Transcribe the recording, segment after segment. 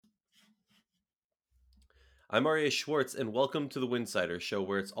I'm Arya Schwartz, and welcome to the Winsider Show,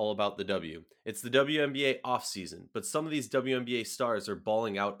 where it's all about the W. It's the WNBA offseason, but some of these WNBA stars are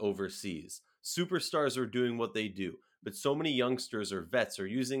balling out overseas. Superstars are doing what they do, but so many youngsters or vets are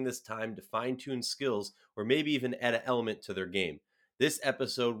using this time to fine tune skills or maybe even add an element to their game. This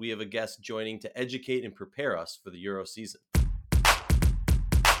episode, we have a guest joining to educate and prepare us for the Euro season.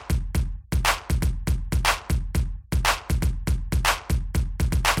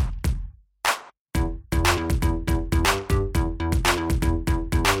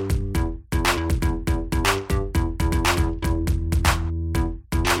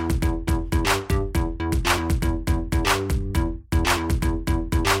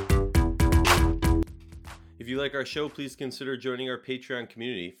 If you like our show, please consider joining our Patreon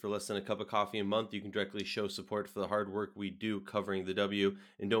community. For less than a cup of coffee a month, you can directly show support for the hard work we do covering the W.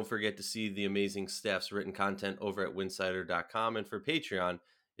 And don't forget to see the amazing staff's written content over at winsider.com. And for Patreon,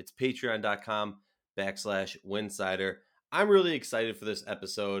 it's patreon.com/winsider. I'm really excited for this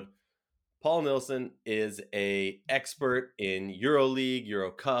episode. Paul Nilsson is a expert in EuroLeague,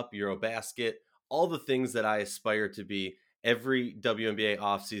 Euro Cup, Eurobasket, all the things that I aspire to be every WNBA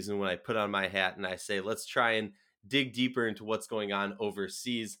offseason when I put on my hat and I say, let's try and dig deeper into what's going on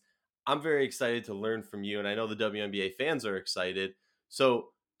overseas. I'm very excited to learn from you, and I know the WNBA fans are excited.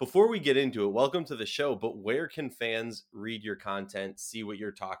 So before we get into it, welcome to the show, but where can fans read your content, see what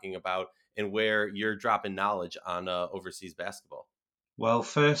you're talking about, and where you're dropping knowledge on overseas basketball? Well,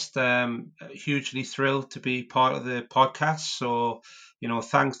 first, hugely thrilled to be part of the podcast. So,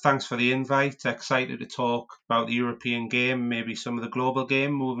 thanks for the invite. Excited to talk about the European game, maybe some of the global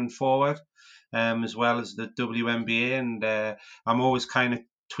game moving forward, as well as the WNBA. And I'm always kind of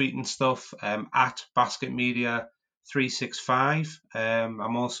tweeting stuff at Basket Media 365.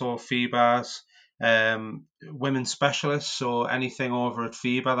 I'm also FIBA's women's specialist, so anything over at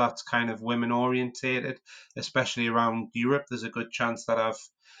FIBA that's kind of women orientated, especially around Europe, there's a good chance that I've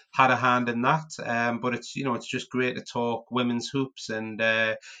had a hand in that. But it's just great to talk women's hoops and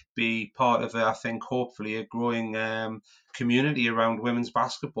be part of, I think, hopefully a growing community around women's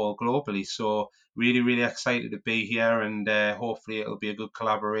basketball globally. So really, really excited to be here, and hopefully it'll be a good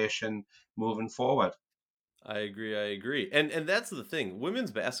collaboration moving forward. I agree. I agree. And that's the thing.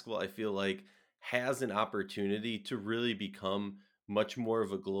 Women's basketball, I feel like, has an opportunity to really become much more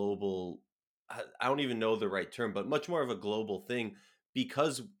of a global I don't even know the right term, but much more of a global thing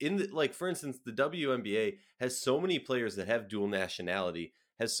because in the like for instance, the WNBA has so many players that have dual nationality,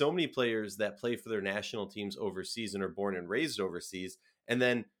 has so many players that play for their national teams overseas and are born and raised overseas, and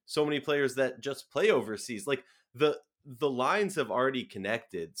then so many players that just play overseas. Like the lines have already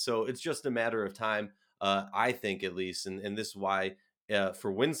connected. So it's just a matter of time, I think at least, and this is why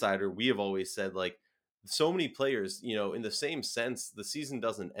for Winsider we have always said like so many players, in the same sense, the season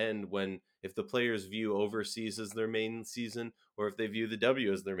doesn't end when if the players view overseas as their main season or if they view the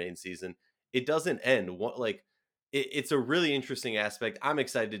W as their main season, it doesn't end. It's a really interesting aspect. I'm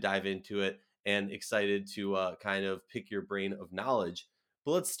excited to dive into it and excited to kind of pick your brain of knowledge.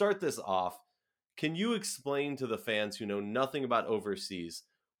 But let's start this off. Can you explain to the fans who know nothing about overseas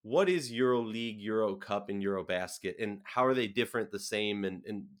what is EuroLeague, Euro Cup, and Eurobasket, and how are they different, the same,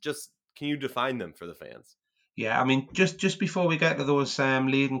 and just can you define them for the fans? Yeah, I mean, just before we get to those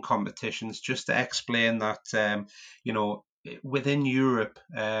leading competitions, just to explain that, within Europe,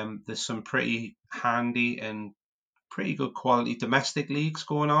 there's some pretty handy and pretty good quality domestic leagues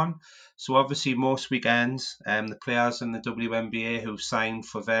going on. So obviously, most weekends, the players in the WNBA who've signed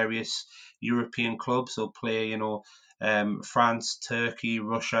for various European clubs will play, France, Turkey,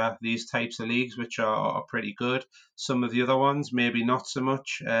 Russia, these types of leagues, which are pretty good. Some of the other ones, maybe not so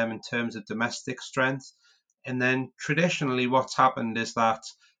much in terms of domestic strength. And then traditionally, what's happened is that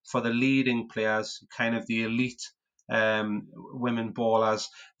for the leading players, kind of the elite women ballers,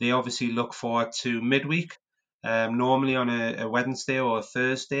 they obviously look forward to midweek, normally on a Wednesday or a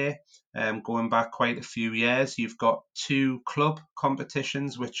Thursday. Going back quite a few years, you've got two club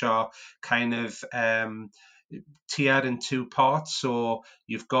competitions which are kind of tiered in two parts. So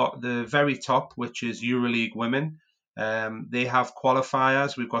you've got the very top, which is EuroLeague Women. They have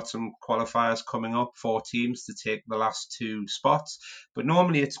qualifiers. We've got some qualifiers coming up for teams to take the last two spots. But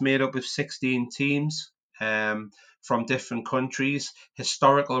normally it's made up of 16 teams from different countries.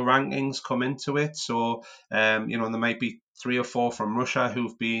 Historical rankings come into it. So, there might be three or four from Russia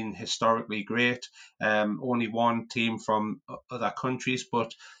who've been historically great. Only one team from other countries.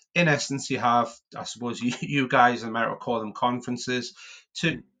 But in essence, you have, I suppose, you guys in America call them conferences.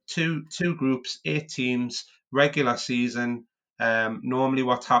 Two, Hmm. two groups, 8 teams, regular season. Normally,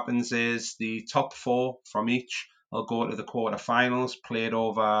 what happens is the top four from each will go to the quarterfinals, played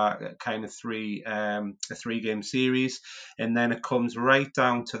over kind of a 3 game series, and then it comes right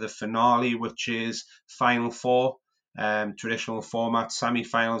down to the finale, which is final four. Traditional format,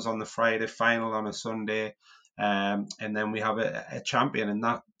 semi-finals on the Friday, final on a Sunday, and then we have a champion, and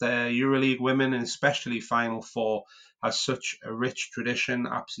that the EuroLeague women, and especially Final Four, has such a rich tradition.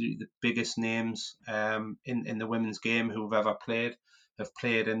 Absolutely, the biggest names in the women's game who've ever played have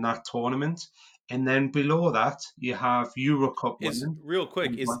played in that tournament. And then below that, you have Euro Cup Is women. real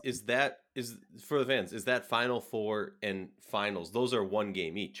quick, is for the fans, is that Final Four and finals? Those are one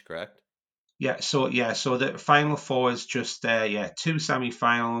game each, correct? So the final four is just two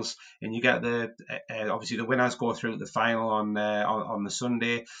semi-finals, and you get the obviously the winners go through the final on the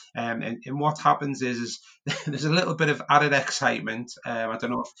Sunday, and what happens is there's a little bit of added excitement. I don't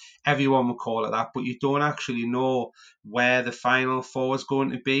know if everyone would call it that, but you don't actually know where the final four is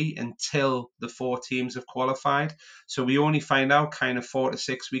going to be until the four teams have qualified. So we only find out kind of 4 to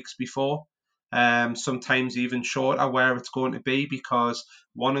 6 weeks before. Sometimes even shorter, where it's going to be, because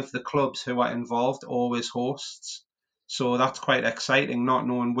one of the clubs who are involved always hosts. So that's quite exciting, not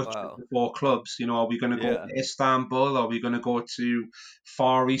knowing which of Wow. the four clubs. Are we going to go Yeah. to Istanbul? Are we going to go to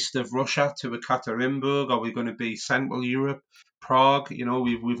far east of Russia to Ekaterinburg? Are we going to be Central Europe, Prague?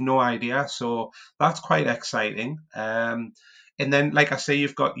 We've no idea. So that's quite exciting. And then, like I say,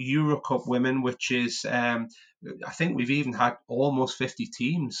 you've got Euro Cup women, which is I think we've even had almost 50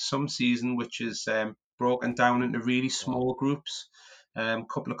 teams some season, which is broken down into really Wow. small groups, a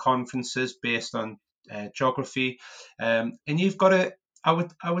couple of conferences based on geography, and you've got I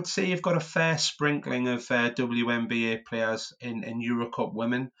would say you've got a fair sprinkling of WNBA players in Euro Cup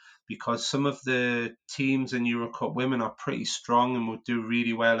women, because some of the teams in Euro Cup women are pretty strong and would do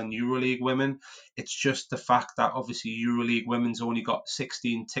really well in EuroLeague women. It's just the fact that obviously EuroLeague women's only got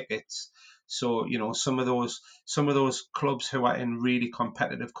 16 tickets. So some of those clubs who are in really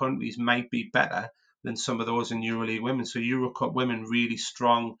competitive countries might be better than some of those in EuroLeague women. So Euro Cup women, really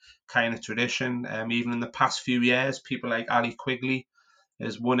strong kind of tradition. Even in the past few years, people like Ali Quigley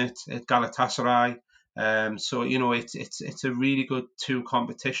has won it at Galatasaray. So it's a really good two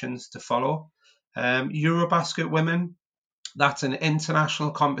competitions to follow. Eurobasket women, that's an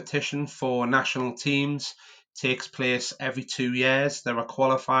international competition for national teams. Takes place every 2 years. There are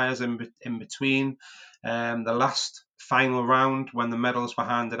qualifiers in between. The last final round, when the medals were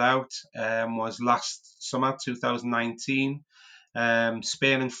handed out, was last summer, 2019.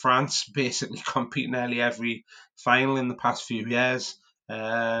 Spain and France basically compete nearly every final in the past few years.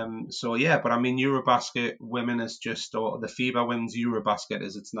 So yeah, but I mean, Eurobasket women is just, or the FIBA Women's Eurobasket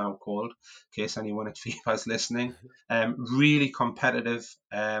as it's now called, in case anyone at FIBA is listening. Really competitive.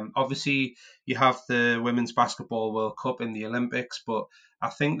 Obviously, you have the Women's Basketball World Cup in the Olympics, but I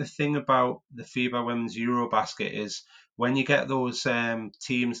think the thing about the FIBA Women's Eurobasket is when you get those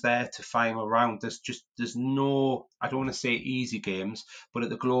teams there to final round, there's no, I don't want to say easy games, but at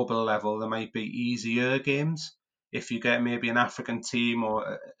the global level there might be easier games. If you get maybe an African team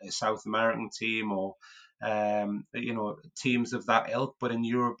or a South American team, or teams of that ilk, but in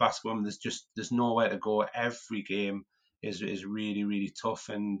Eurobasket, there's nowhere to go. Every game is really really tough,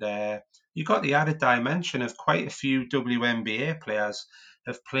 and you got the added dimension of quite a few WNBA players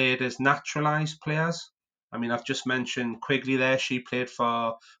have played as naturalized players. I mean, I've just mentioned Quigley there. She played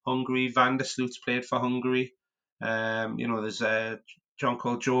for Hungary. Vandersloot's played for Hungary. There's John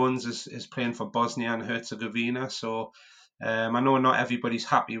Cole Jones is playing for Bosnia and Herzegovina. So I know not everybody's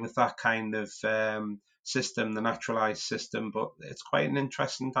happy with that kind of system, the naturalized system, but it's quite an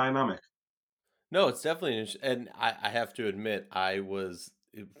interesting dynamic. No, it's definitely and I have to admit,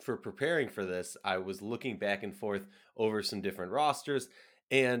 for preparing for this, I was looking back and forth over some different rosters,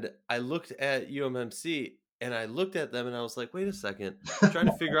 and I looked at UMMC and I looked at them and I was like, wait a second, trying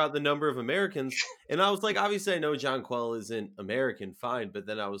to figure out the number of Americans. And I was like, obviously I know John Quell isn't American, fine, but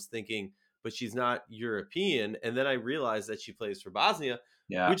then I was thinking, but she's not European. And then I realized that she plays for Bosnia,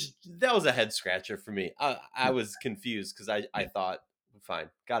 Yeah. which that was a head scratcher for me. I was confused because I thought,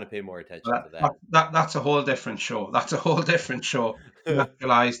 fine, got to pay more attention That, to that, that. that that's a whole different show. That's a whole different show.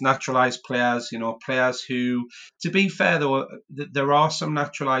 Naturalized players, players who, to be fair though, there are some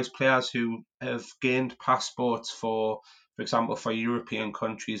naturalized players who have gained passports for example, for European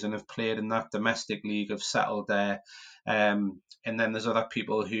countries and have played in that domestic league, have settled there. And then there's other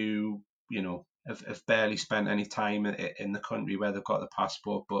people who, have barely spent any time in the country where they've got the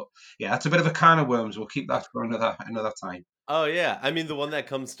passport. But yeah, that's a bit of a can of worms. We'll keep that for another time. Oh yeah, I mean the one that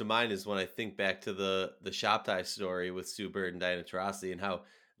comes to mind is when I think back to the Shoptai story with Sue Bird and Diana Taurasi, and how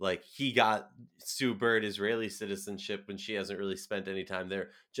like he got Sue Bird Israeli citizenship when she hasn't really spent any time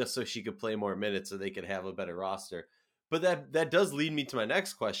there, just so she could play more minutes so they could have a better roster. But that does lead me to my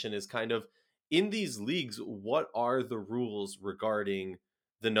next question: is kind of in these leagues, what are the rules regarding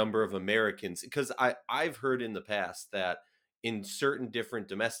the number of Americans? Because I've heard in the past that in certain different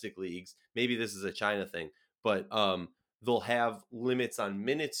domestic leagues, maybe this is a China thing, but they'll have limits on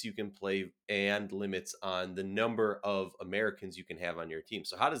minutes you can play and limits on the number of Americans you can have on your team.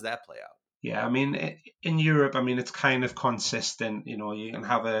 So how does that play out? Yeah, I mean, in Europe, I mean, it's kind of consistent. You know, you can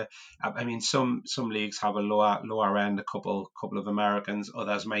have I mean, some leagues have a lower end, a couple of Americans.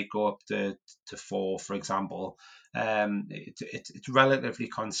 Others might go up to four, for example. It's relatively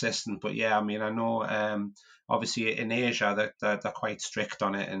consistent, but yeah, I mean, I know obviously in Asia that they're quite strict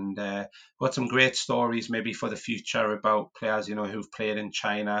on it, and got some great stories maybe for the future about players, you know, who've played in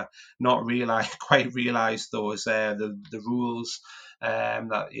China, not realize quite realize those the rules,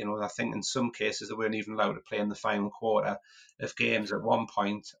 that, you know, I think in some cases they weren't even allowed to play in the final quarter of games at one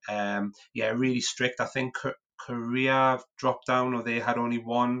point. Yeah, really strict. I think Korea dropped down, or they had only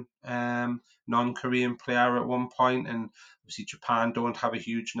one non-Korean player at one point, and obviously Japan don't have a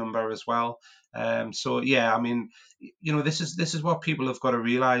huge number as well. So yeah, I mean, you know, this is what people have got to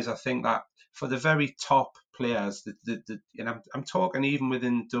realize. I think that for the very top players, you know, I'm talking even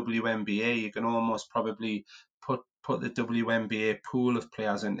within WNBA, you can almost probably put the WNBA pool of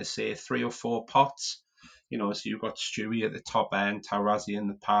players into say three or four pots. You know, so you've got Stewie at the top end, Taurasi in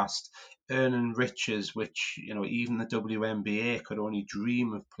the past, earning riches, which, you know, even the WNBA could only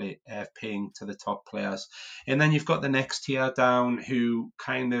dream of paying to the top players. And then you've got the next tier down who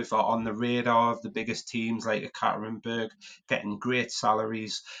kind of are on the radar of the biggest teams like Ekaterinburg, getting great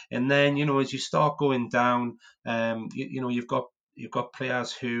salaries. And then, you know, as you start going down, you know, you've got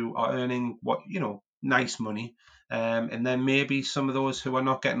players who are earning what, you know, nice money. And then maybe some of those who are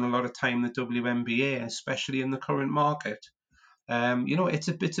not getting a lot of time in the WNBA, especially in the current market. You know, it's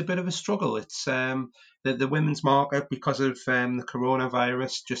a bit of a struggle. It's the women's market, because of the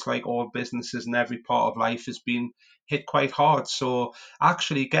coronavirus, just like all businesses and every part of life, has been hit quite hard. So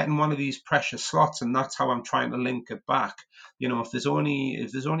actually getting one of these precious slots, and that's how I'm trying to link it back. You know, if there's only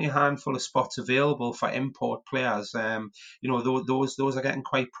a handful of spots available for import players, you know, those are getting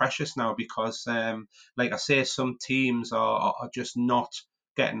quite precious now, because like I say, some teams are just not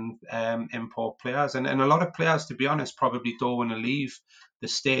getting import players, and a lot of players, to be honest, probably don't want to leave the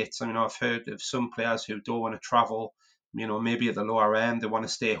states. I mean, I've heard of some players who don't want to travel. You know, maybe at the lower end, they want to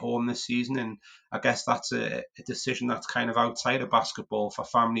stay home this season, and I guess that's a decision that's kind of outside of basketball for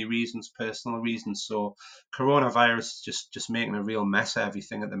family reasons, personal reasons. So, coronavirus is just making a real mess of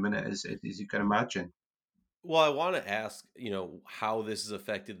everything at the minute, as you can imagine. Well, I want to ask, how this has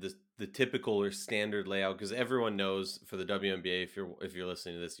affected the typical or standard layout, because everyone knows for the WNBA, if you're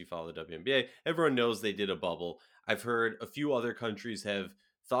listening to this, you follow the WNBA, everyone knows they did a bubble. I've heard a few other countries have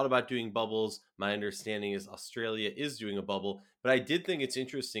thought about doing bubbles. My understanding is Australia is doing a bubble, but I did think it's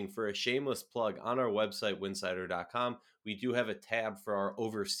interesting, for a shameless plug, on our website winsider.com, we do have a tab for our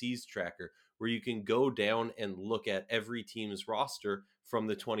overseas tracker where you can go down and look at every team's roster from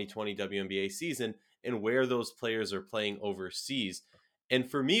the 2020 WNBA season and where those players are playing overseas. And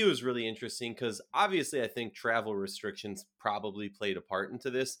for me, it was really interesting because obviously I think travel restrictions probably played a part into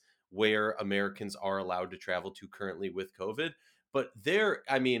this, where Americans are allowed to travel to currently with COVID. But there,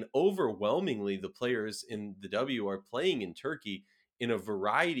 I mean, overwhelmingly, the players in the W are playing in Turkey in a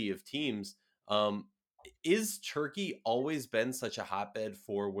variety of teams. Um, is Turkey always been such a hotbed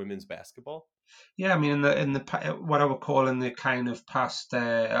for women's basketball? Yeah, I mean, what I would call in the kind of past,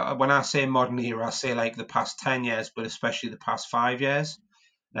 when I say modern era, I say like the past 10 years, but especially the past 5 years.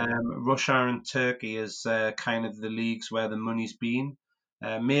 Russia and Turkey is kind of the leagues where the money's been.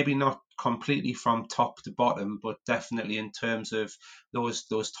 Maybe not completely from top to bottom, but definitely in terms of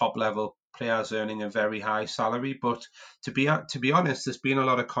those top level players earning a very high salary. But to be honest, there's been a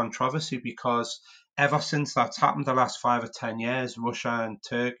lot of controversy, because ever since that's happened, the last 5 or 10 years, Russia and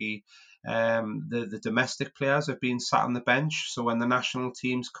Turkey, the domestic players have been sat on the bench. So when the national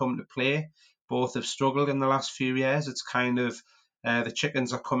teams come to play, both have struggled in the last few years. It's kind of the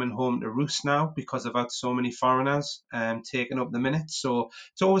chickens are coming home to roost now, because they've had so many foreigners taking up the minutes. So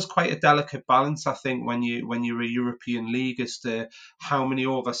it's always quite a delicate balance, I think, when you're a European league, as to how many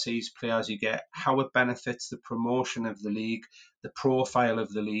overseas players you get, how it benefits the promotion of the league, the profile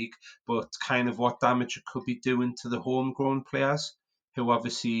of the league, but kind of what damage it could be doing to the homegrown players. Who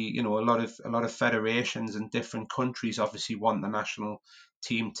obviously, you know, a lot of federations in different countries obviously want the national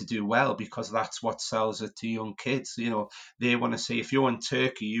team to do well, because that's what sells it to young kids. You know, they want to see, if you're in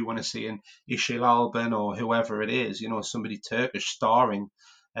Turkey, you want to see an Ishil Alban or whoever it is, you know, somebody Turkish starring.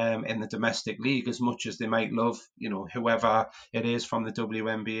 in the domestic league as much as they might love, whoever it is from the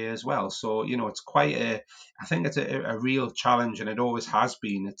WNBA as well. So, it's quite I think it's a real challenge, and it always has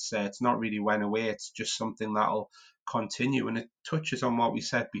been. It's not really went away. It's just something that'll continue, and it touches on what we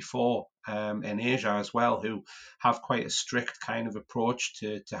said before in Asia as well, who have quite a strict kind of approach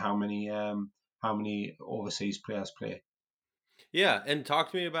to how many overseas players play. Yeah, and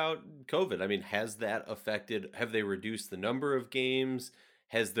talk to me about COVID. I mean, has that affected, have they reduced the number of games?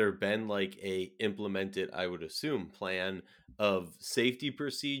 Has there been like a implemented, I would assume, plan of safety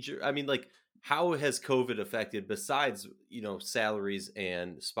procedure? I mean, like how has COVID affected besides, salaries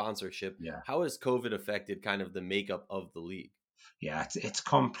and sponsorship? Yeah. How has COVID affected kind of the makeup of the league? Yeah, it's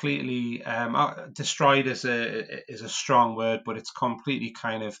completely destroyed is a strong word, but it's completely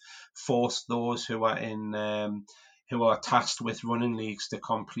kind of forced those who are tasked with running leagues to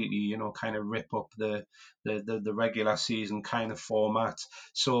completely, kind of rip up the regular season kind of format.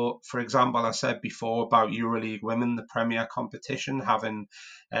 So, for example, I said before about EuroLeague Women, the Premier competition, having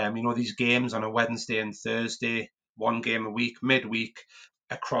these games on a Wednesday and Thursday, one game a week, midweek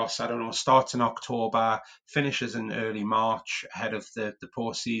across, I don't know, starts in October, finishes in early March ahead of the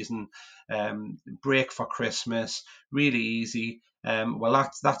postseason, break for Christmas, really easy. Well,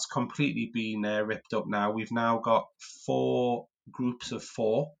 that's completely been ripped up now. We've now got 4 groups of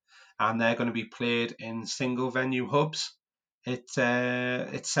 4, and they're going to be played in single venue hubs. It's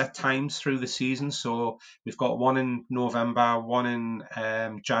set times through the season, so we've got one in November, one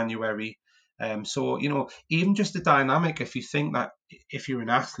in January. So even just the dynamic. If you think that if you're an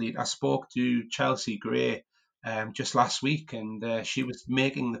athlete, I spoke to Chelsea Gray just last week, and she was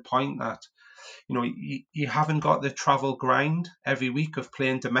making the point that you haven't got the travel grind every week of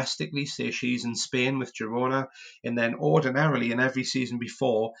playing domestically. Say she's in Spain with Girona, and then ordinarily in every season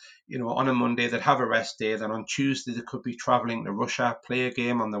before, on a Monday they'd have a rest day. Then on Tuesday they could be traveling to Russia, play a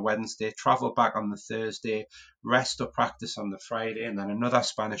game on the Wednesday, travel back on the Thursday, rest or practice on the Friday, and then another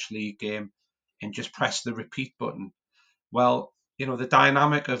Spanish league game, and just press the repeat button. Well, the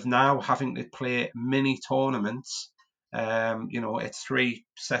dynamic of now having to play mini tournaments, at 3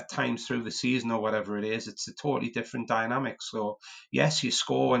 set times through the season or whatever it is, it's a totally different dynamic. So, yes, you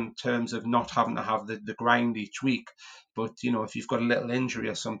score in terms of not having to have the grind each week. But, if you've got a little injury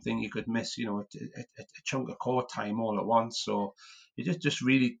or something, you could miss, a chunk of court time all at once. So, it's just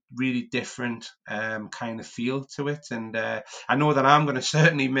really, really different kind of feel to it. And I know that I'm going to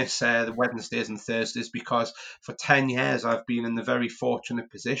certainly miss the Wednesdays and Thursdays because for 10 years I've been in the very fortunate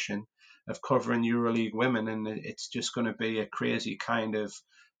position of covering EuroLeague Women, and it's just going to be a crazy kind of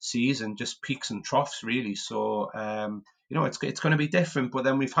season, just peaks and troughs really. So it's going to be different, but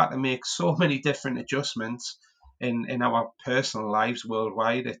then we've had to make so many different adjustments in our personal lives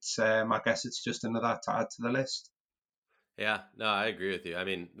worldwide. It's I guess it's just another to add to the list. Yeah, no, I agree with you. I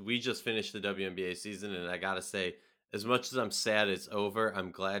mean, we just finished the WNBA season, and I gotta say, as much as I'm sad it's over,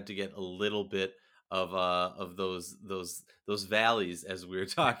 I'm glad to get a little bit of those valleys as we were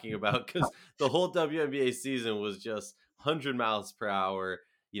talking about, because the whole WNBA season was just 100 miles per hour.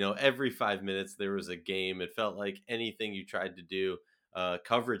 Every 5 minutes there was a game. It felt like anything you tried to do,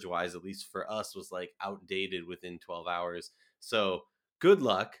 coverage wise, at least for us, was like outdated within 12 hours. So good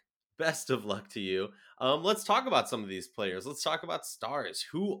luck, best of luck to you. Let's talk about some of these players. Let's talk about stars.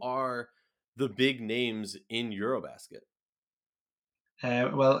 Who are the big names in Eurobasket?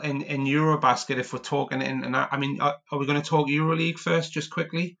 Well, in Eurobasket, if we're talking and I mean, are we going to talk EuroLeague first, just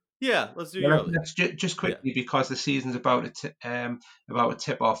quickly? Yeah, let's do Well, EuroLeague. let's just Yeah. quickly because the season's about to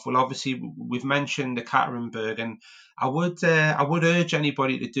tip off. Well, obviously we've mentioned the Ekaterinburg, and I would urge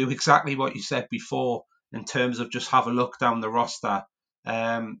anybody to do exactly what you said before in terms of just have a look down the roster.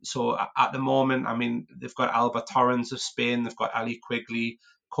 So at the moment, I mean, they've got Alba Torrens of Spain, they've got Ali Quigley,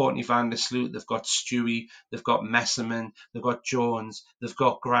 Courtney van der Sloot, they've got Stewie, they've got Messerman, they've got Jones, they've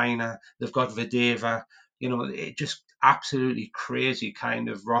got Greiner, they've got Videva. It just absolutely crazy kind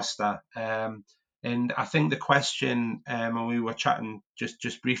of roster. And I think the question, and we were chatting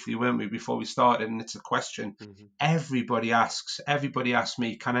just briefly, weren't we, before we started? And it's a question Mhm. everybody asks. Everybody asks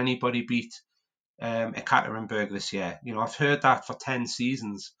me, can anybody beat Ekaterinburg this year? I've heard that for 10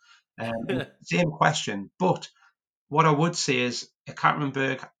 seasons. And same question, but what I would say is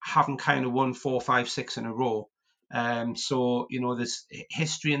Ekaterinburg haven't kind of won 4, 5, 6 in a row. So, there's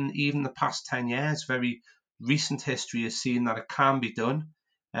history in even the past 10 years, very recent history has seen that it can be done.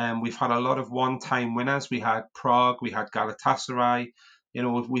 We've had a lot of one-time winners. We had Prague, we had Galatasaray.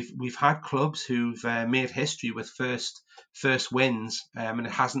 We've had clubs who've made history with first wins, and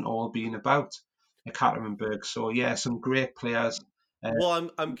it hasn't all been about Ekaterinburg. So yeah, some great players. Well,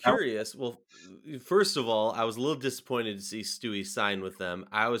 I'm Uh, curious. Well, first of all, I was a little disappointed to see Stewie sign with them.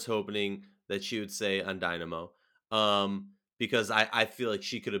 I was hoping that she would stay on Dynamo, because I feel like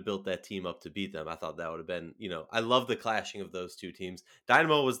she could have built that team up to beat them. I thought that would have been, I love the clashing of those two teams.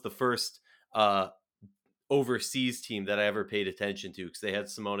 Dynamo was the first uh, overseas team that I ever paid attention to because they had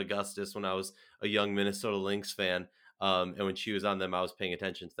Simone Augustus when I was a young Minnesota Lynx fan. And when she was on them, I was paying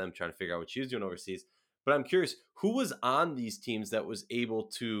attention to them, trying to figure out what she was doing overseas. But I'm curious, who was on these teams that was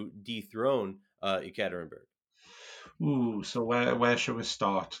able to dethrone Ekaterinburg? Ooh, so where should we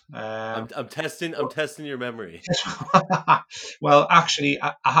start? I'm testing your memory. Well, actually,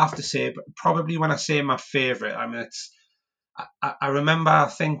 I have to say, probably when I say my favourite, I mean, I remember, I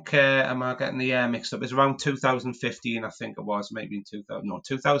think, am I getting the year mixed up? It's around 2015, I think it was, maybe in 2000, no,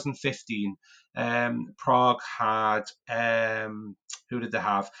 2015. Prague had, who did they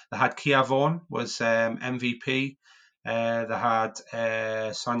have? They had Kia Vaughan was MVP. They had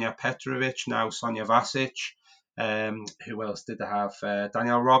Sonja Petrovic, now Sonja Vasic. Who else did they have?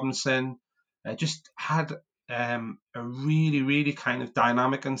 Danielle Robinson. Just had a really, really kind of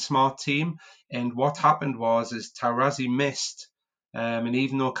dynamic and smart team. And what happened was, is Taurasi missed, and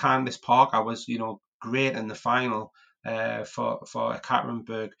even though Candice Parker was, great in the final for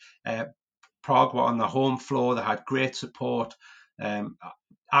Ekaterinburg, Prague were on the home floor. They had great support. Um,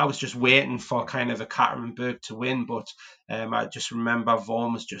 I was just waiting for kind of Ekaterinburg to win, but I just remember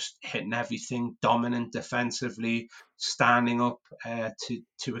Vaughan was just hitting everything, dominant defensively, standing up to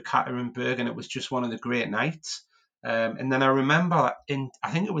Ekaterinburg, and it was just one of the great nights. And then I remember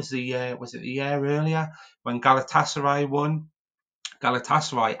I think it was the year earlier when Galatasaray won.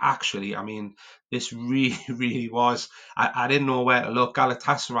 Galatasaray, actually, I mean, this really, really was. I didn't know where to look.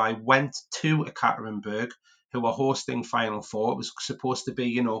 Galatasaray went to Ekaterinburg, who were hosting Final Four. It was supposed to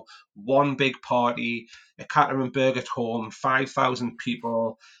be, one big party, Ekaterinburg at home, 5,000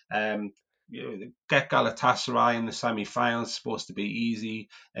 people. Um, get Galatasaray in the semi-finals, supposed to be easy.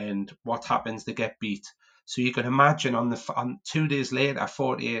 And what happens? They get beat. So you can imagine on 2 days later,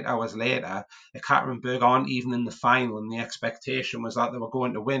 48 hours later, Ekaterinburg aren't even in the final, and the expectation was that they were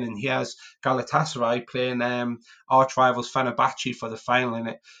going to win. And here's Galatasaray playing arch rivals Fenerbahce for the final,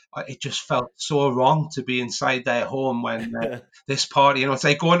 and it just felt so wrong to be inside their home when this party, it's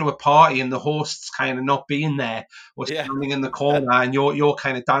like going to a party and the host's kind of not being there or Yeah. standing in the corner, and you're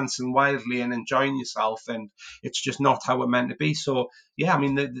kind of dancing wildly and enjoying yourself, and it's just not how it meant to be. So yeah, I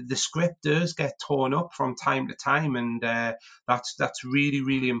mean the script does get torn up from time to time, and that's really,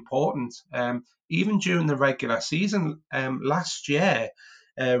 really important. Even during the regular season last year,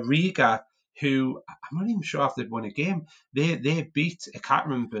 Riga, who I'm not even sure if they'd won a game, they beat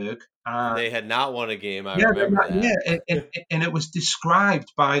Ekaterinburg. They had not won a game. I Yeah, remember that. yeah, and it was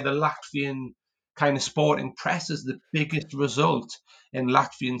described by the Latvian kind of sporting press as the biggest result in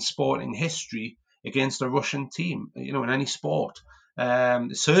Latvian sporting history against a Russian team, in any sport.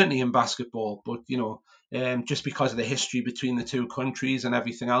 Certainly in basketball, but just because of the history between the two countries and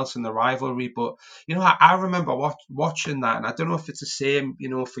everything else and the rivalry. But I remember watching that, and I don't know if it's the same,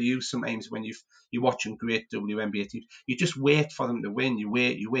 for you sometimes when you're watching great WNBA teams. You just wait for them to win. You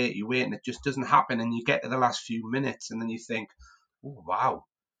wait, you wait, you wait, and it just doesn't happen. And you get to the last few minutes, and then you think, oh, wow,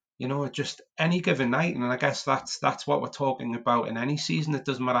 just any given night. And I guess that's what we're talking about in any season. It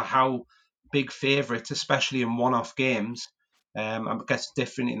doesn't matter how big favourites, especially in one-off games. I guess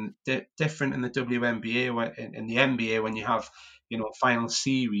different in the WNBA, in the NBA when you have final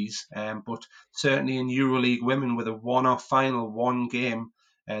series. But certainly in EuroLeague Women with a one-off final, one game,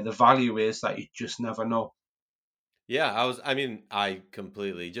 the value is that you just never know. Yeah, I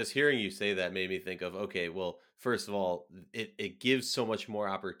completely just hearing you say that made me think of, okay, well, first of all, it gives so much more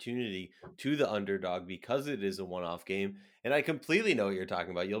opportunity to the underdog because it is a one-off game. And I completely know what you're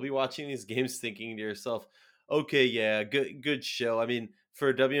talking about. You'll be watching these games thinking to yourself, okay, yeah, good show. I mean,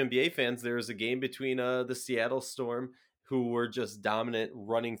 for WNBA fans, there was a game between the Seattle Storm, who were just dominant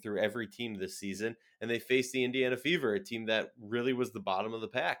running through every team this season, and they faced the Indiana Fever, a team that really was the bottom of the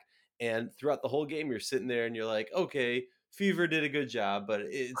pack. And throughout the whole game, you're sitting there and you're like, okay, Fever did a good job, but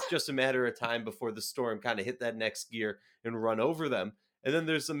it's just a matter of time before the Storm kind of hit that next gear and run over them. And then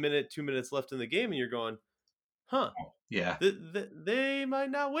there's a minute, 2 minutes left in the game, and you're going, huh, Yeah. they might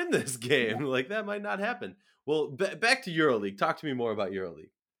not win this game. Like, that might not happen. Well, back to EuroLeague. Talk to me more about EuroLeague.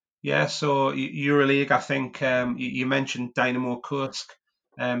 Yeah, so EuroLeague, I think you mentioned Dynamo Kursk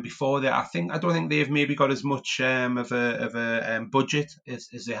before that. I don't think they've maybe got as much of a budget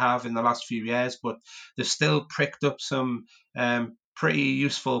as they have in the last few years, but they've still pricked up some pretty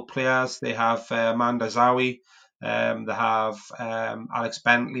useful players. They have Amanda Zawi, they have Alex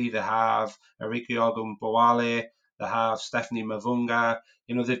Bentley, they have Enrique Ogunbowale, They have Stephanie Mavunga.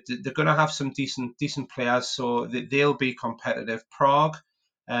 They're going to have some decent players, so they'll be competitive. Prague,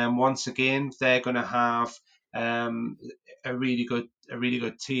 once again, they're going to have um, a really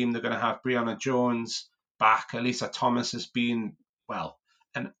good team. They're going to have Brianna Jones back. Elisa Thomas has been, well,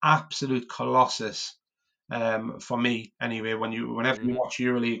 an absolute colossus, for me anyway. Whenever you Hmm. watch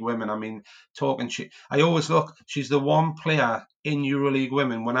EuroLeague women, I mean, I always look. She's the one player in EuroLeague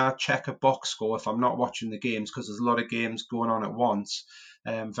women when I check a box score if I'm not watching the games, because there's a lot of games going on at once.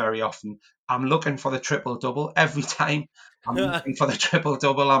 Very often, I'm looking for the triple double every time. I'm looking for the triple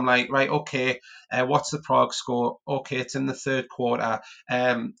double. I'm like, right, okay, what's the Prague score? Okay, it's in the third quarter.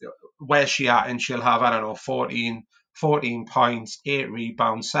 Um, where's she at? And she'll have, I don't know, 14 points, 8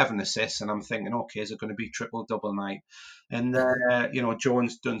 rebounds, 7 assists, and I'm thinking, okay, is it going to be triple double night? And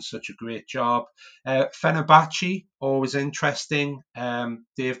Jones done such a great job. Fenerbahce, always interesting.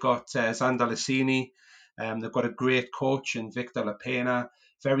 They've got Xander Lassini. They've got a great coach in Victor Lapena.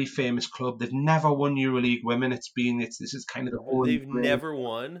 Very famous club. They've never won EuroLeague women. This is kind of the holy They've grail. never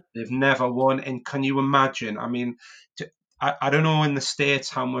won. They've never won. And can you imagine? I mean, I don't know in the States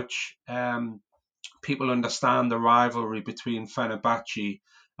how much people understand the rivalry between Fenerbahce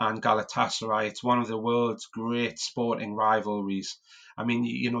and Galatasaray. It's one of the world's great sporting rivalries. I mean,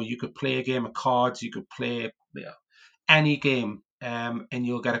 you could play a game of cards, you could play any game, and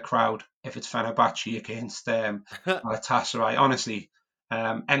you'll get a crowd if it's Fenerbahce against Galatasaray. Honestly,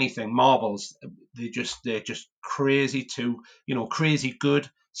 anything marbles. They're just crazy crazy good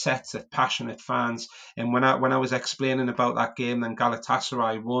sets of passionate fans. And when I was explaining about that game, then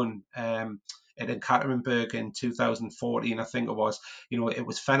Galatasaray won. In Ekaterinburg in 2014, I think it was. It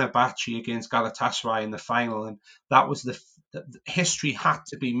was Fenerbahce against Galatasaray in the final, and that was the history had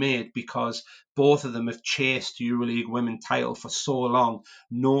to be made because both of them have chased EuroLeague women title for so long.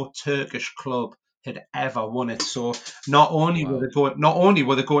 No Turkish club had ever won it. So Wow. not only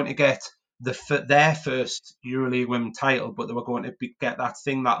were they going to get their first EuroLeague women title, but they were going to get that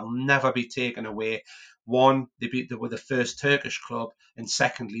thing that'll never be taken away. One, they were the first Turkish club, and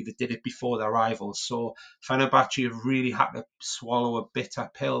secondly, they did it before their rivals. So Fenerbahce have really had to swallow a bitter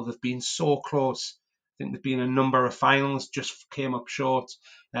pill. They've been so close. I think they've been in a number of finals, just came up short.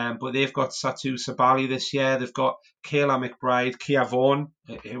 But they've got Satu Sabali this year. They've got Kayla McBride, Kia Vaughan,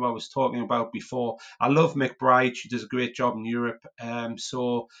 who I was talking about before. I love McBride. She does a great job in Europe. They're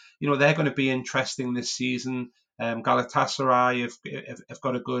going to be interesting this season. Galatasaray have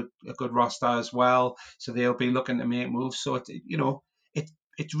got a good roster as well, so they'll be looking to make moves. So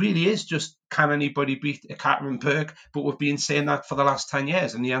it really is just, can anybody beat Ekaterinburg? But we've been saying that for the last 10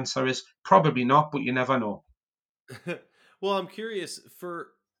 years, and the answer is probably not, but you never know. Well, I'm curious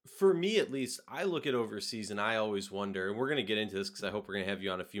for me at least. I look at overseas and I always wonder, and we're going to get into this because I hope we're going to have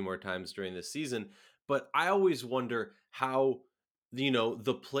you on a few more times during this season. But I always wonder how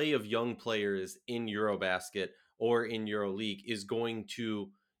the play of young players in EuroBasket or in EuroLeague is going to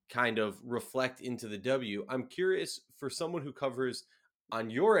kind of reflect into the W. I'm curious for someone who covers on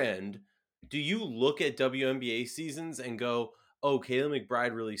your end. Do you look at WNBA seasons and go, "Oh, Kayla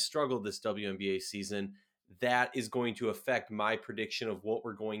McBride really struggled this WNBA season. That is going to affect my prediction of what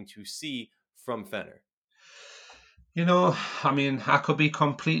we're going to see from Fenner." You know, I mean, I could be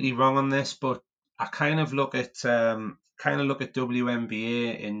completely wrong on this, but I kind of look at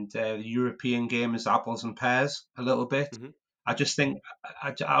WNBA and the European game as apples and pears a little bit. Hmm. I just think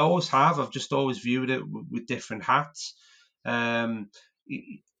I always have. I've just always viewed it with different hats, um,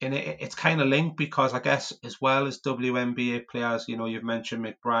 and it's kind of linked because I guess as well as WNBA players, you've mentioned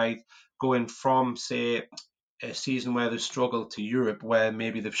McBride going from say a season where they've struggled to Europe, where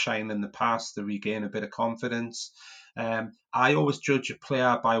maybe they've shined in the past to regain a bit of confidence. I always judge a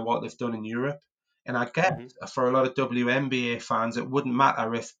player by what they've done in Europe. And I guess Hmm. for a lot of WNBA fans, it wouldn't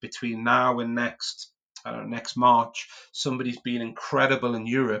matter if between now and next March, somebody's been incredible in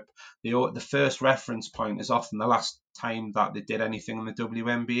Europe. The first reference point is often the last time that they did anything in the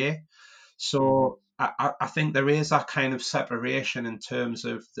WNBA. Hmm. So I think there is that kind of separation in terms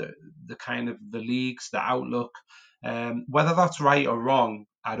of the kind of the leagues, the outlook. Whether that's right or wrong,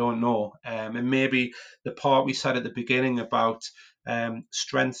 I don't know. And maybe the part we said at the beginning about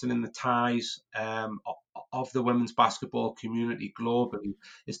strengthening the ties of the women's basketball community globally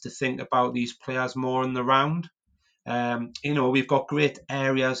is to think about these players more in the round. We've got great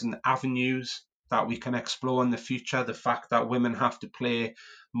areas and avenues that we can explore in the future. The fact that women have to play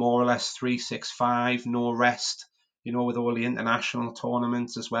more or less 3-6-5, no rest, with all the international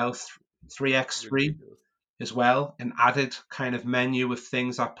tournaments as well, 3x3. Ridiculous. as well, an added kind of menu of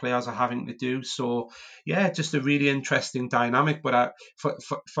things that players are having to do. So yeah, just a really interesting dynamic. But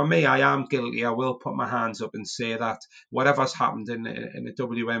for me, I am guilty. I will put my hands up and say that whatever's happened in the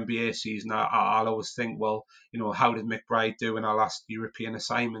WNBA season, I'll always think, well, how did McBride do in our last European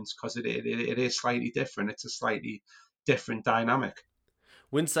assignments? Because it is slightly different. It's a slightly different dynamic.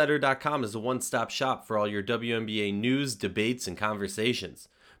 Winsider.com is a one-stop shop for all your WNBA news, debates, and conversations.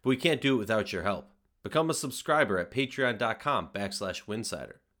 But we can't do it without your help. Become a subscriber at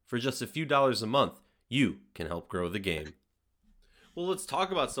patreon.com/winsider. For just a few dollars a month, you can help grow the game. Well, let's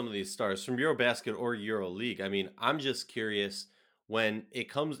talk about some of these stars from Eurobasket or EuroLeague. I mean, I'm just curious when it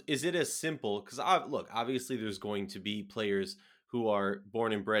comes, is it as simple? Because look, obviously there's going to be players who are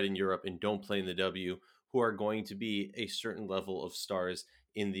born and bred in Europe and don't play in the W who are going to be a certain level of stars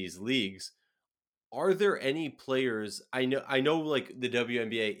in these leagues. Are there any players, I know like the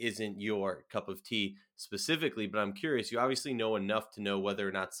WNBA isn't your cup of tea specifically, but I'm curious, you obviously know enough to know whether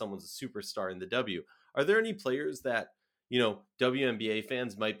or not someone's a superstar in the W. Are there any players that, WNBA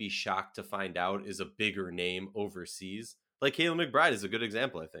fans might be shocked to find out is a bigger name overseas? Like Kayla McBride is a good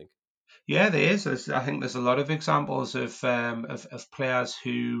example, I think. Yeah, there is. I think there's a lot of examples of players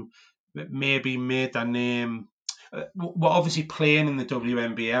who maybe made their name. Well, obviously playing in the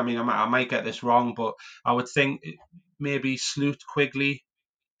WNBA. I mean, I might get this wrong, but I would think maybe Sloot Quigley.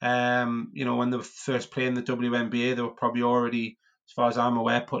 When they were first playing the WNBA, they were probably already, as far as I'm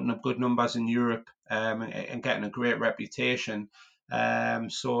aware, putting up good numbers in Europe, and getting a great reputation.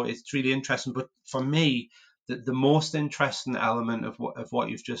 So it's really interesting. But for me, the most interesting element of what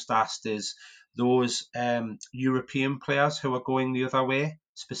you've just asked is those European players who are going the other way,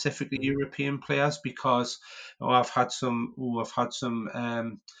 specifically Mm-hmm. European players, because I've had some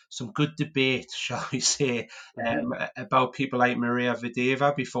good debate, shall we say, Mm-hmm. about people like Maria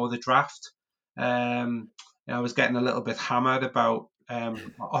Videva before the draft. I was getting a little bit hammered about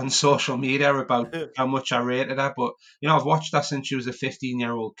on social media about how much I rated her, but I've watched her since she was a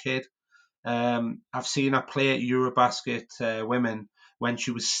 15-year-old kid. I've seen her play at Eurobasket women when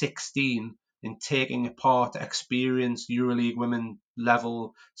she was 16 and taking apart experienced EuroLeague women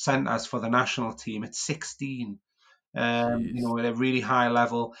level centers for the national team at 16. Jeez. At a really high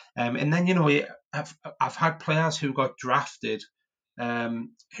level. And then I've had players who got drafted,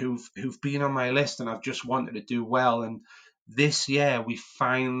 who've been on my list, and I've just wanted to do well. And this year we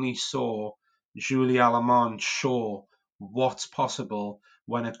finally saw Julie Alamond show what's possible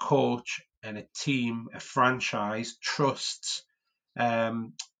when a coach and a team, a franchise trusts a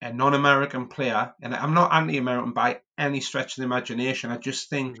non-American player. And I'm not anti-American by any stretch of the imagination.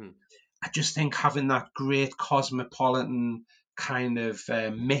 Mm-hmm. I just think having that great cosmopolitan kind of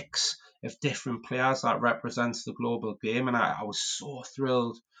mix of different players that represents the global game, and I was so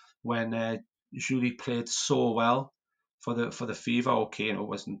thrilled when Julie played so well for the Fever. Okay,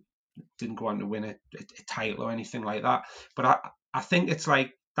 wasn't didn't go on to win a title or anything like that, but I think it's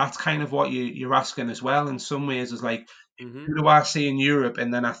like that's kind of what you're asking as well. In some ways, is like Mm-hmm. who do I see in Europe?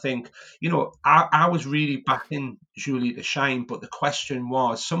 And then I think, I was really backing Julie to shine, but the question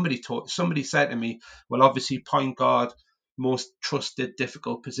was, somebody said to me, well, obviously point guard, most trusted,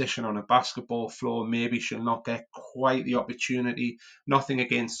 difficult position on a basketball floor. Maybe she'll not get quite the opportunity. Nothing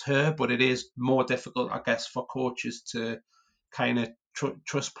against her, but it is more difficult, I guess, for coaches to kind of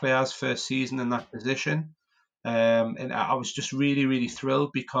trust players first season in that position. And I was just really, really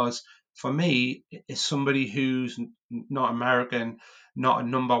thrilled because for me, as somebody who's not American, not a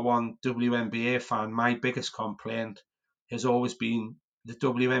number one WNBA fan, my biggest complaint has always been the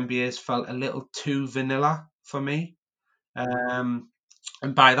WNBA has felt a little too vanilla for me. Mm-hmm. Um,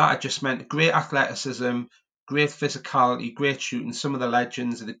 and by that, I just meant great athleticism, great physicality, great shooting. Some of the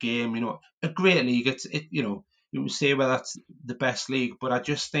legends of the game, a great league. You would say, well, that's the best league, but I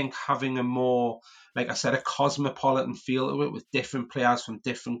just think having a more, like I said, a cosmopolitan feel to it with different players from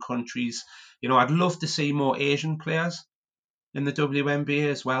different countries. I'd love to see more Asian players in the WNBA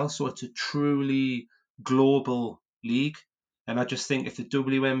as well. So it's a truly global league. And I just think if the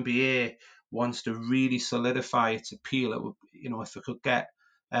WNBA wants to really solidify its appeal, it would, if it could get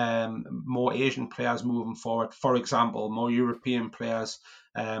more Asian players moving forward, for example, more European players,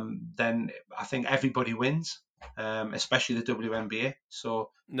 then I think everybody wins, especially the WNBA.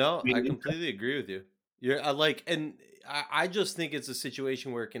 So No, I really interesting. completely agree with you. You're I like, and I just think it's a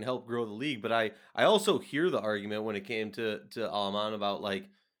situation where it can help grow the league. But I also hear the argument when it came to Alman about like,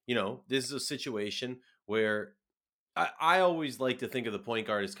 this is a situation where I always like to think of the point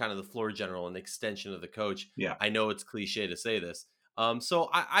guard as kind of the floor general, an extension of the coach. Yeah, I know it's cliche to say this. So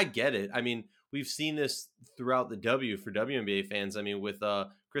I get it. I mean, we've seen this throughout the W for WNBA fans. I mean, with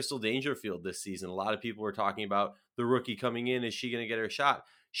Crystal Dangerfield this season. A lot of people were talking about the rookie coming in. Is she going to get her shot?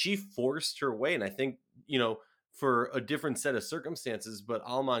 She forced her way. And I think, for a different set of circumstances, but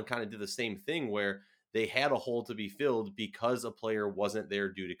Alman kind of did the same thing where they had a hole to be filled because a player wasn't there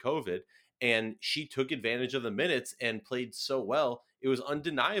due to COVID. And she took advantage of the minutes and played so well. It was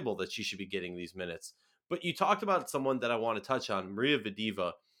undeniable that she should be getting these minutes. But you talked about someone that I want to touch on, Maria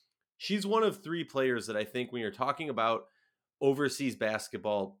Vadeeva. She's one of three players that I think when you're talking about overseas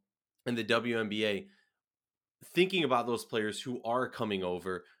basketball and the WNBA, thinking about those players who are coming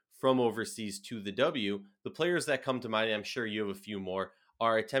over from overseas to the players that come to mind, I'm sure you have a few more,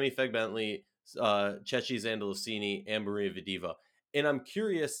 are Temi Feg-Bentley, Chechi Zandalicini, and Maria Vadeeva. And I'm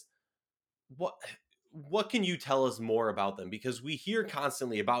curious, what what can you tell us more about them? Because we hear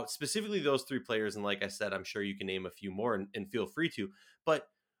constantly about specifically those three players, and like I said, I'm sure you can name a few more, and feel free to. But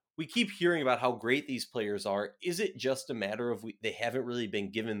we keep hearing about how great these players are. Is it just a matter of they haven't really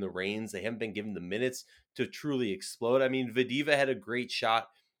been given the reins, they haven't been given the minutes to truly explode? I mean, Vadeeva had a great shot.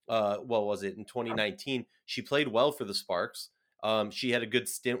 What was it in 2019? She played well for the Sparks. She had a good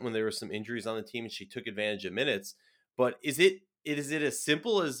stint when there were some injuries on the team, and she took advantage of minutes. But is it as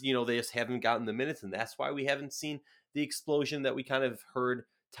simple as they just haven't gotten the minutes, and that's why we haven't seen the explosion that we kind of heard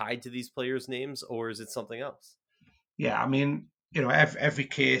tied to these players' names, or is it something else? Yeah, I mean, every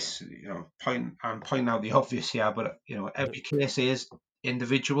case, I'm pointing out the obvious here, but every case is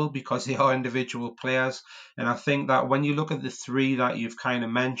individual because they are individual players, and I think that when you look at the three that you've kind of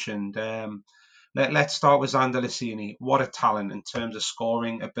mentioned, let's start with Zandalicini. What a talent in terms of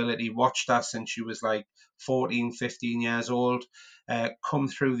scoring ability. Watched her since she was like 14, 15 years old. Come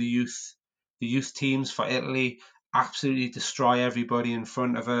through the youth teams for Italy, absolutely destroy everybody in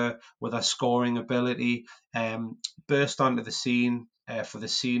front of her with her scoring ability. Burst onto the scene for the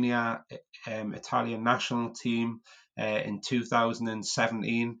senior Italian national team in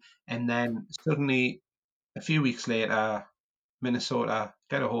 2017, and then suddenly a few weeks later, Minnesota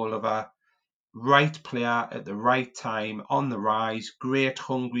get a hold of her. Right player at the right time, on the rise, great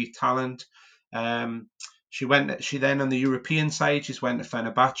hungry talent. Um, She then on the European side, she's went to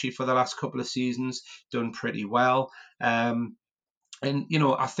Fenerbahce for the last couple of seasons, done pretty well. And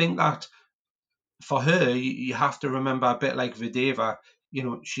I think that for her, you have to remember a bit like Vadeeva.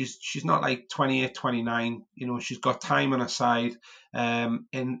 She's not like 28, 29. She's got time on her side,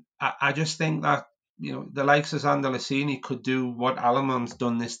 and I just think that the likes of Zandalicini could do what Alaman's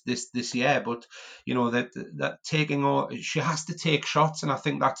done this year, but that taking all she has to take shots, and I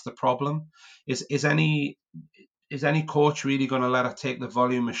think that's the problem. Is any coach really going to let her take the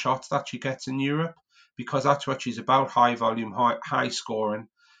volume of shots that she gets in Europe? Because that's what she's about: high volume, high scoring.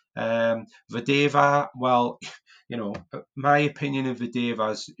 Vadeeva, well, my opinion of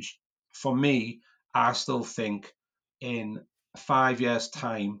Vadeeva is, for me, I still think in 5 years'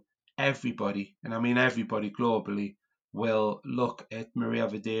 time, everybody, and I mean everybody globally, will look at Maria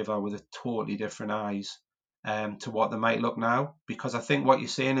Vadeeva with a totally different eyes to what they might look now. Because I think what you're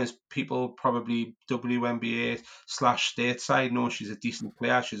saying is people probably WNBA slash stateside know she's a decent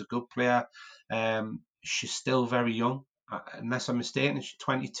player, she's a good player. She's still very young, unless I'm mistaken. She's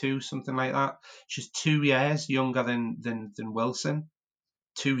 22, something like that. She's 2 years younger than Wilson.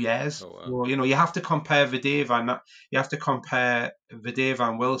 2 years. Oh wow. Well, you have to compare Vadeeva and you have to compare Vadeeva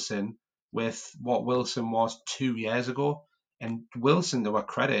and Wilson with what Wilson was 2 years ago. And Wilson, to her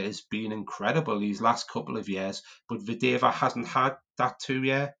credit, has been incredible these last couple of years, but Vadeeva hasn't had that 2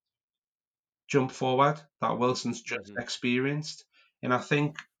 year jump forward that Wilson's just Hmm. experienced. And I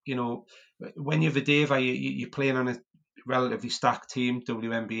think, when you're Vadeeva, you're playing on a relatively stacked team,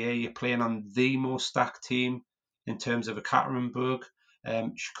 WNBA, you're playing on the most stacked team in terms of Ekaterinburg.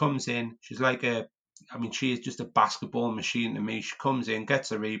 She comes in, she is just a basketball machine to me. She comes in, gets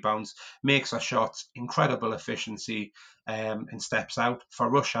her rebounds, makes her shots, incredible efficiency, and steps out. For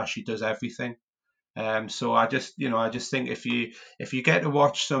Russia, she does everything. So I just think if you get to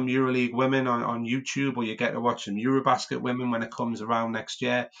watch some EuroLeague women on YouTube, or you get to watch some EuroBasket women when it comes around next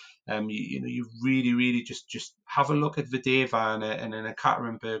year, you really really just have a look at Vadeeva in a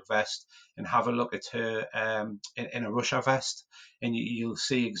Ekaterinburg vest, and have a look at her in a Russia vest, and you'll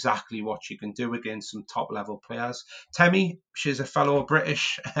see exactly what she can do against some top level players. Temi, she's a fellow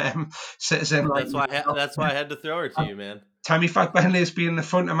British citizen like That's why I had to throw her to you, man. Tammy Fag-Bentley has been in the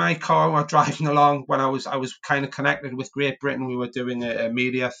front of my car while driving along when I was kind of connected with Great Britain. We were doing a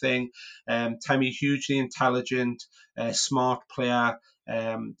media thing. Tammy, hugely intelligent, smart player,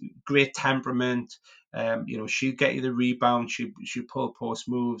 great temperament. She'd get you the rebound, she'd pull post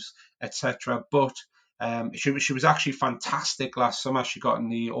moves, etc. But She was actually fantastic last summer. She got in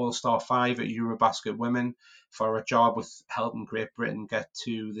the All-Star 5 at Eurobasket Women for a job with helping Great Britain get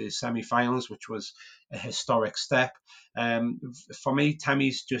to the semi-finals, which was a historic step. For me,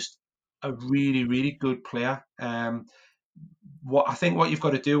 Tammy's just a really, really good player. What you've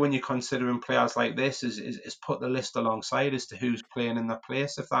got to do when you're considering players like this is put the list alongside as to who's playing in their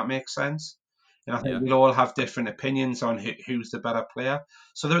place, if that makes sense. And I think Yeah. we'll all have different opinions on who's the better player.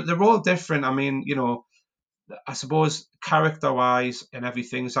 So they're all different. I mean, I suppose character-wise and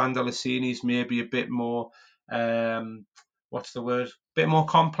everything, Xander Lassini's maybe a bit more, what's the word? Bit more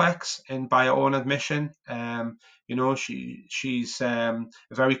complex, and by her own admission, she's a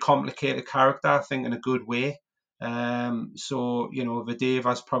very complicated character, I think, in a good way.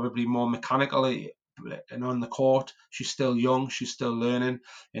 Vadeva's probably more mechanical, and on the court, she's still young, she's still learning,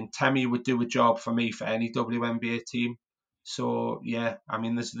 and Tammy would do a job for me for any WNBA team. So yeah, I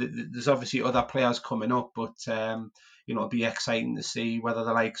mean, there's obviously other players coming up, but it'll be exciting to see whether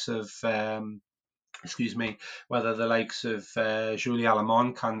the likes of Julie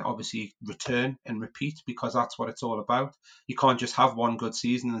Alamon can obviously return and repeat, because that's what it's all about. You can't just have one good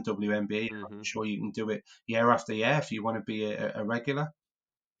season in the WNBA. I'm Hmm. sure you can do it year after year if you want to be a regular.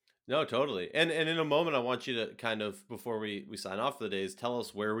 No, totally. And in a moment, I want you to kind of, before we sign off for the days, tell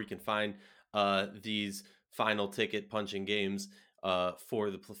us where we can find these final ticket punching games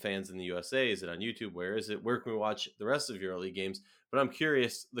for the fans in the USA. Is it on YouTube? Where is it? Where can we watch the rest of your league games? But I'm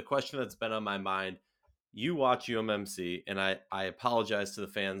curious. The question that's been on my mind: you watch UMMC, and I apologize to the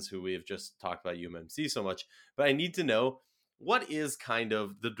fans who we have just talked about UMMC so much, but I need to know what is kind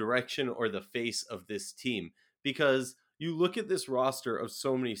of the direction or the face of this team, because you look at this roster of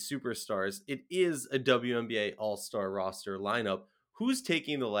so many superstars, it is a WNBA all-star roster lineup. Who's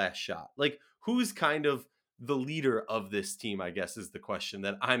taking the last shot? Like, who's kind of the leader of this team, I guess, is the question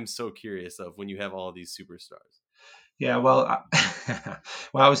that I'm so curious of when you have all of these superstars. Yeah, well,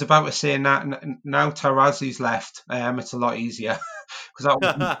 I was about to say now Tarazi's left. It's a lot easier because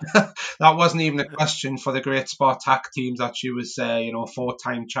that wasn't even a question for the Great Spartak teams, that she was,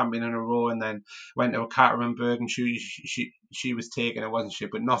 4-time champion in a row, and then went to Ekaterinburg and she was taken, it wasn't she?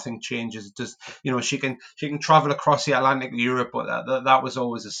 But nothing changes. It does, she can travel across the Atlantic to Europe, but that was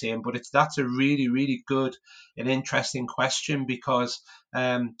always the same. But that's a really, really good and interesting question, because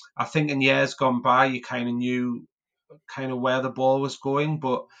I think in years gone by you kind of knew kind of where the ball was going.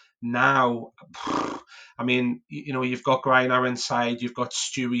 But now, I mean, you've got Greiner inside, you've got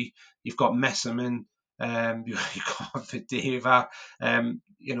Stewie, you've got Messerman, you've got Videva,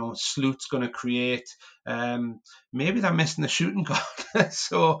 Sloot's going to create. Maybe they're missing the shooting guard.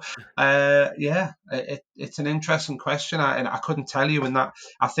 So, it's an interesting question, and I couldn't tell you. And that,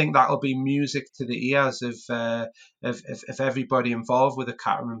 I think that'll be music to the ears of everybody involved with the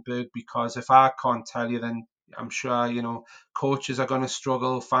Ekaterinburg, because if I can't tell you, then I'm sure coaches are going to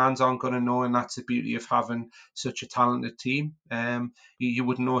struggle, fans aren't going to know, and that's the beauty of having such a talented team. You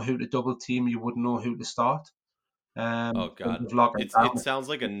wouldn't know who to double team, you wouldn't know who to start. Oh In terms God, of locking it down. sounds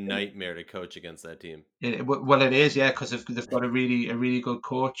like a nightmare to coach against that team. Well, it is, yeah, because they've got a really good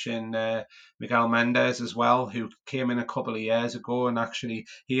coach in Miguel Mendez as well, who came in a couple of years ago, and actually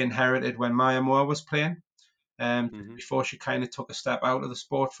he inherited when Maya Moore was playing. Hmm. Before she kind of took a step out of the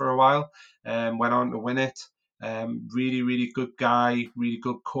sport for a while, went on to win it. Really, really good guy, really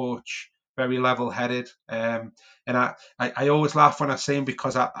good coach, very level-headed. And I always laugh when I see him,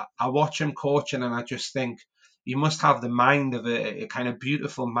 because I watch him coaching and I just think you must have the mind of a kind of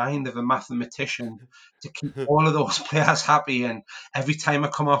beautiful mind of a mathematician to keep all of those players happy. And every time I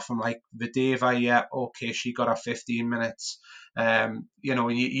come off, I'm like, Videva, yeah, okay, she got her 15 minutes.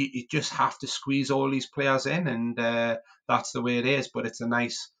 You just have to squeeze all these players in, and that's the way it is. But it's a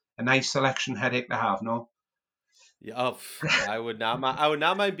nice selection headache to have, no? Yeah, I would not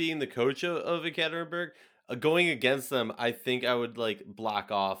mind being the coach of Ekaterinburg. Going against them, I think I would like block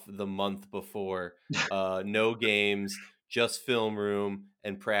off the month before, no games, just film room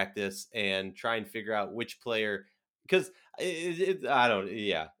and practice, and try and figure out which player, because I don't,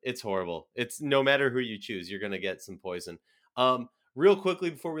 yeah, it's horrible. It's no matter who you choose, you're gonna get some poison. Real quickly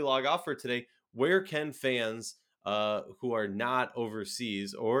before we log off for today, where can fans who are not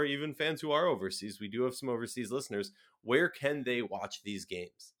overseas, or even fans who are overseas, we do have some overseas listeners, where can they watch these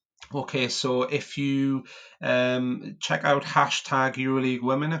games? Okay, so if you check out hashtag EuroLeague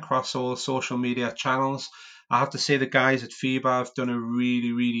Women across all social media channels, I have to say the guys at FIBA have done a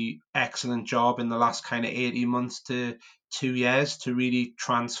really, really excellent job in the last kind of 18 months to 2 years to really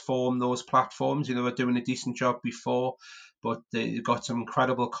transform those platforms. They were doing a decent job before, but they've got some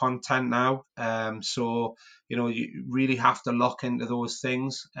incredible content now. So you really have to look into those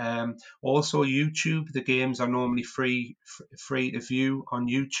things. Also, YouTube, the games are normally free to view on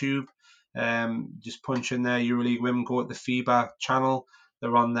YouTube. Just punch in there EuroLeague Women, go to the FIBA channel.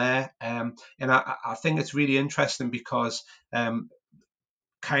 They're on there, and I think it's really interesting because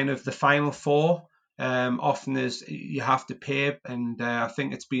kind of the final four often is you have to pay, and I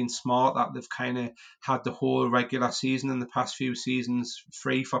think it's been smart that they've kind of had the whole regular season in the past few seasons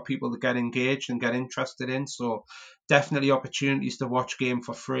free for people to get engaged and get interested in. So definitely opportunities to watch games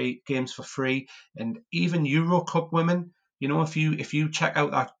for free, and even Euro Cup women. If you check out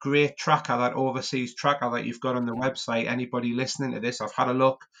that great tracker, that overseas tracker that you've got on the website, anybody listening to this, I've had a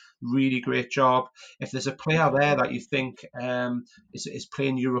look, really great job. If there's a player there that you think is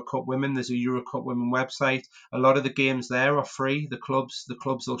playing Euro Cup Women. There's a Euro Cup Women website. A lot of the games there are free. The clubs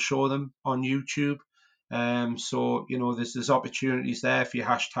will show them on YouTube. So there's opportunities there. If you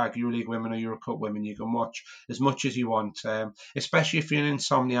hashtag EuroLeague Women or Euro Cup Women, you can watch as much as you want. Especially if you're an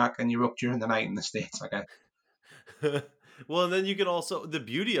insomniac and you're up during the night in the States, I guess. Well, and then you can also, the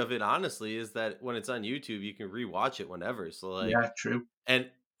beauty of it honestly is that when it's on YouTube, you can rewatch it whenever. So like, Yeah, true. and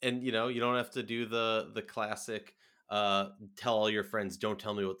you don't have to do the classic tell all your friends don't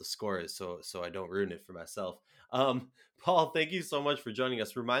tell me what the score is so I don't ruin it for myself. Paul, thank you so much for joining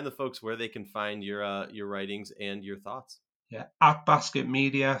us. Remind the folks where they can find your writings and your thoughts. Yeah, at Basket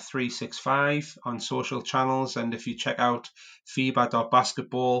Media 365 on social channels, and if you check out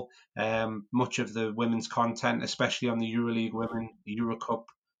FIBA.basketball, much of the women's content, especially on the EuroLeague Women, the Eurocup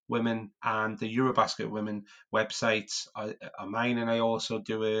Women, and the Eurobasket Women websites, are mine. And I also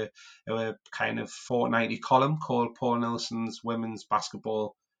do a kind of fortnightly column called Paul Nelson's Women's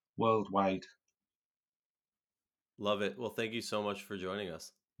Basketball Worldwide. Love it. Well, thank you so much for joining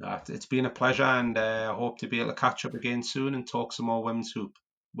us. It's been a pleasure, and I hope to be able to catch up again soon and talk some more women's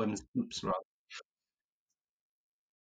hoops, rather.